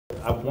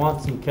I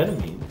want some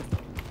ketamine.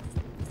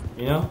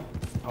 You know?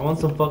 I want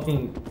some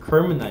fucking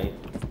Kermanite.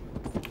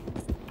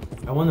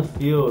 I want to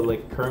feel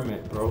like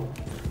Kermit, bro.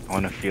 I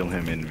want to feel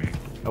him in me.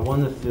 I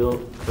want to feel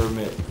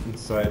Kermit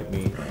inside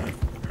me.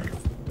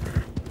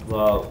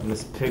 Well,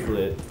 Miss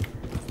Piglet.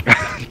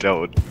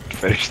 Don't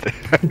finish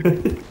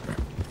that.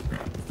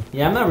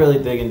 Yeah, I'm not really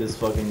digging this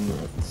fucking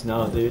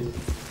snow, dude.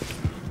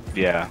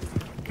 Yeah.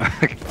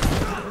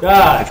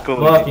 God, It's cool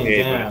fucking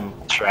day, damn.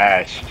 but it's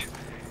trash.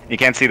 You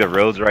can't see the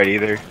roads right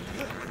either.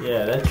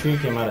 Yeah, that tree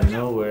came out of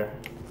nowhere.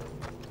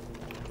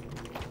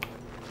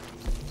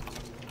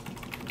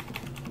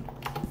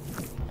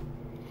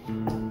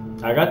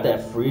 I got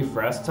that free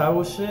frost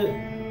towel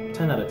shit.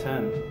 10 out of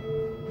 10.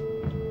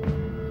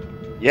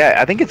 Yeah,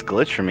 I think it's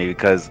glitched for me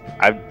because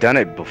I've done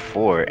it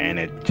before and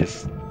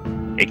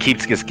it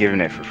keeps just giving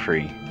it for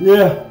free.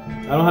 Yeah,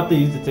 I don't have to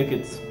use the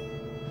tickets.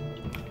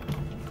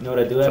 You know what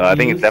I do have So to I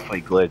think use? it's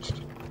definitely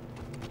glitched.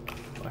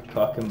 My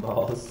cock and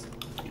balls.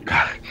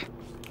 I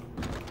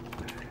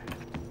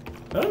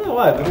don't know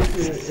why, but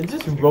it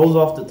just rolls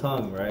off the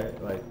tongue,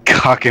 right? Like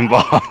Cock and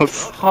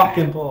balls. cock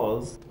and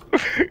balls.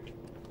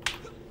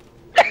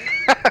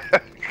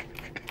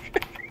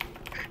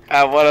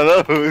 Have one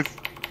of those.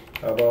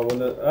 How about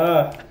one of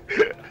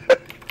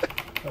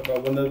How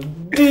about one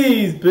of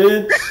these,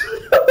 bitch?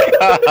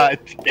 God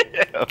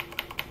damn.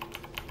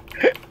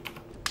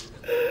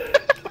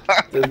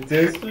 The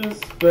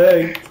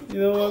disrespect. You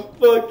know what?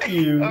 Fuck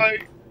you.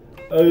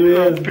 Ugly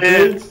ass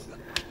bitch.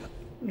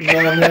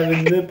 Non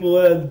having nipple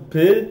ass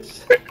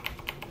bitch.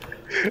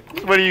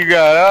 What do you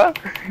got,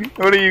 huh?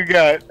 What do you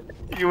got?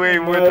 You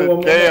ain't worth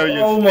a damn, you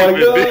oh my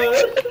stupid god.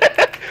 bitch.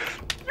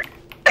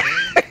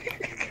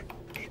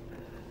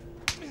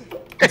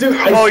 Dude,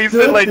 Oh, you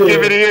said like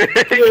give it here.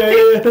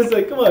 Yeah. It's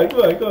like, come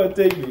on,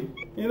 take me.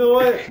 You know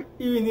what?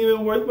 You ain't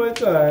even worth my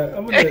time.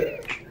 I'm gonna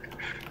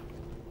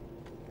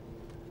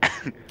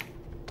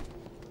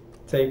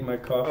take my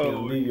coffee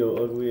and leave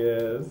your ugly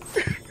ass.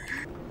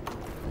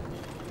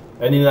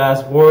 Any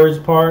last words,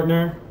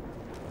 partner?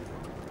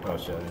 Oh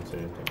shit, I didn't say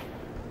anything.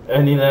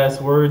 Any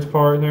last words,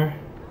 partner?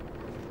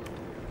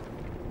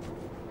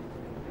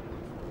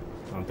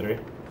 On 3?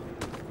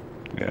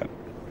 Yeah.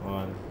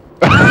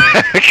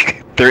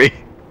 1. 3.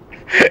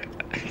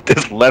 He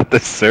just left the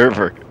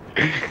server.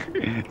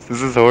 Is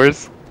this his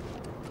horse?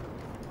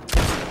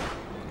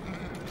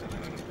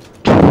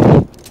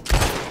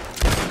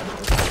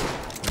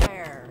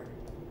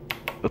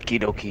 Okie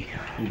dokie.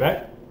 You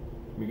back?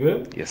 You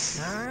good? Yes.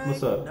 Right,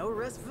 What's up? no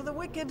rest for the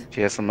wicked.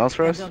 She has something else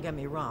for And us? don't get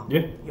me wrong.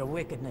 Yeah. Your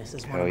wickedness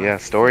is one Oh of yeah, my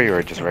story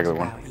or favorite just a things regular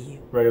one? about you.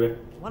 Regular.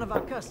 One of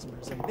our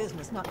customers in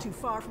business not too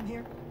far from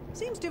here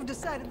seems to have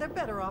decided they're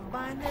better off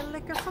buying their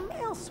liquor from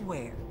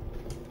elsewhere.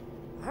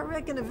 I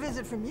reckon a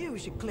visit from you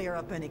should clear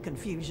up any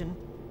confusion.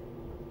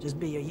 Just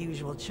be your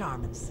usual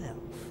charming self.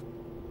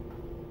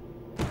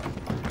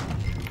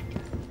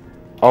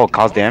 Oh,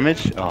 cause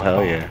damage? Oh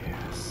hell yeah.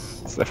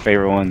 It's the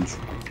favorite ones.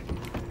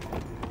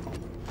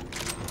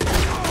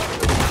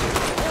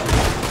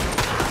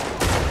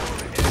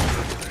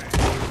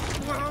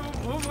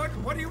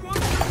 What do you want?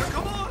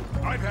 Come on!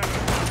 I've had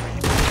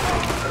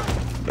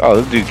it. Oh,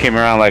 this dude came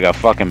around like a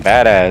fucking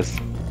badass.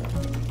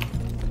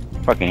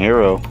 Fucking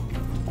hero.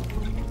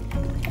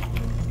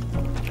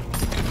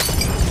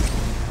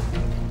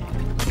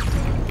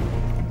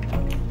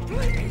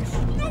 Please,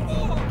 no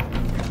more!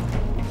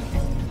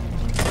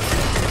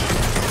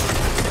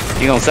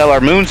 You gonna sell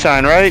our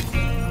moonshine, right?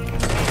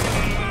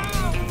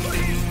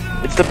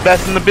 It's the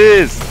best in the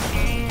biz.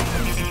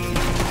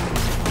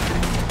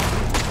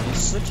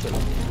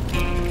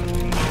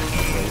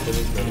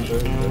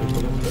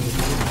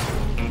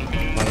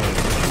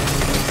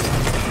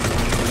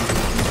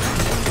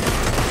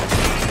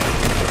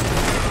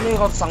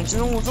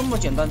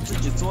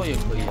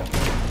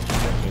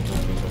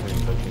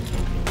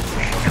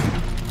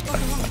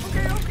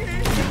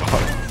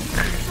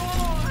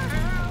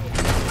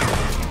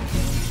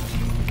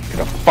 Get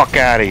the fuck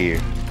out of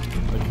here.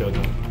 I killed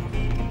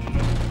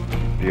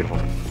him. Beautiful.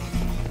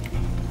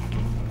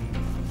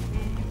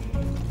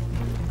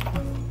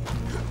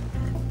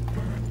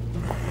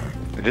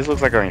 It just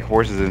looks like our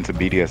horse is into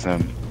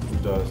BDSM.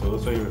 It does. It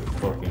looks like you're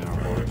fucking our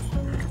horse.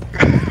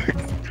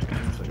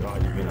 It's like, oh,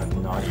 you're being a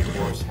naughty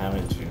horse,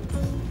 haven't you?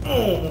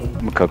 I'm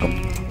gonna cook him.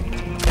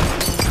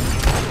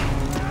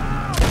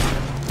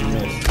 You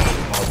missed.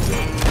 All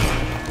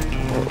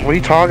good. What are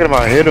you talking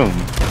about? Hit him.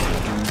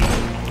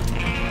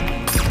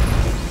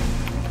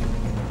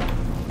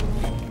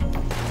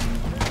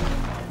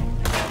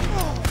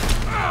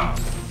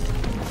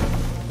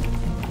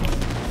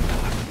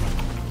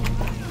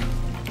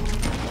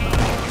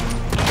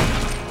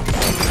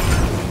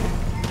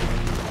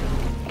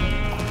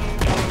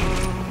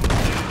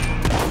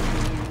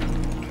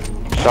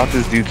 Shot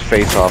this dude's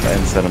face off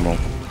and sent him home.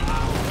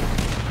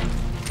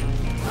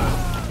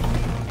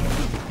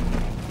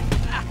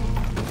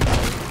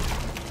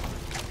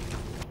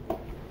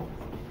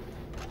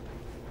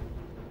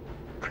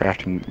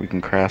 Crafting, we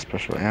can craft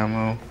special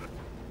ammo.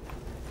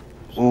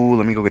 Ooh,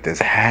 let me go get this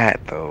hat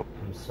though.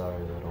 I'm sorry,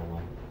 little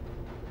one.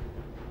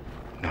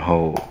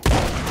 No.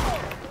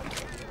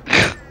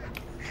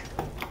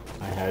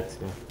 I had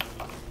to.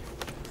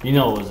 You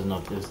know it wasn't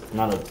up. It's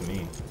not up to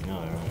me. You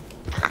know that, right?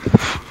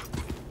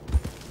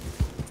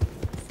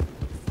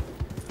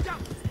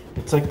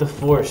 It's like the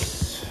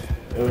Force.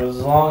 It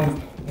was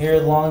here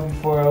long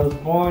before I was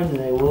born, and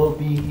it will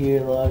be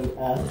here long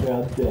after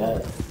I'm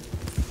dead.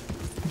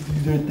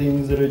 These are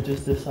things that are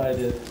just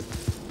decided.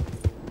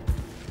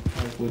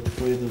 Like which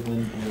way the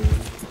wind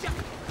blows.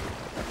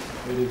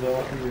 It is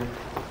all here.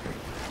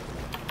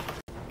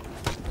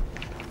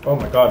 Oh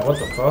my god, what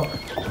the fuck?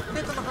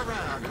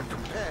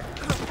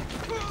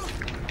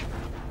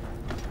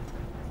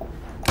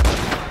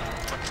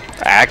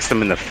 I axed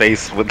him in the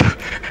face with the,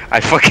 I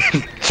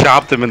fucking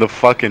chopped him in the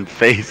fucking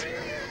face.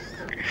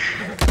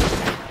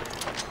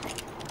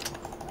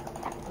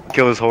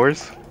 Kill his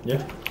horse?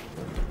 Yeah.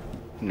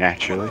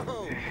 Naturally.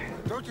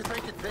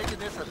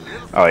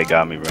 Oh, he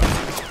got me, bro.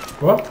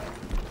 What?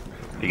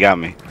 He got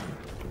me.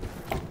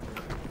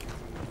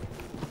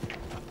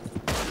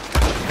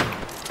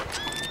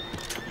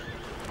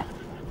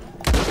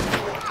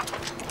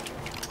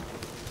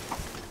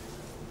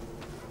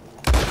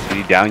 Did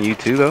he down you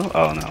too, though?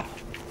 Oh, no.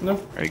 No.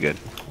 Very good.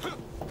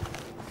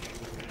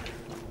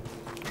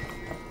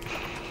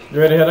 You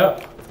ready to head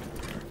up?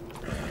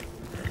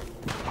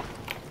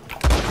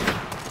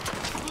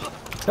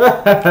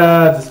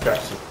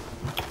 Distraction.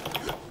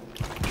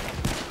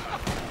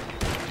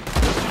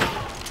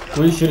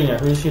 Who are you shooting at?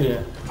 Who are you shooting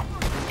at?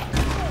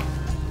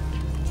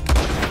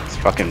 This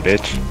fucking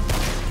bitch.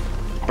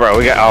 Bro,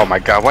 we got. Oh my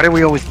god, why do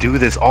we always do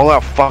this? All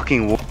out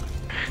fucking war.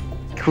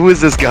 Who is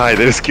this guy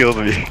that just killed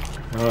me?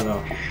 Oh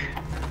no.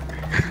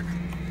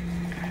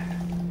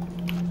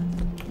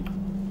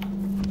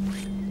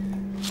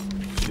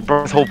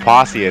 Bro, his whole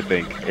posse, I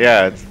think.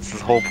 Yeah, it's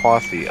his whole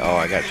posse. Oh,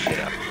 I got shit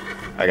up.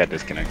 I got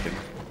disconnected.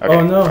 Okay,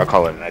 Oh no. I'll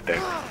call it a night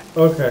there.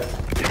 Okay.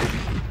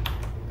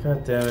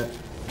 God damn it.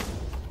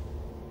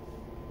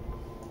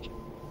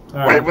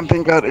 Wait, one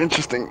thing got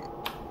interesting.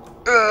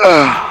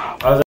 Ugh.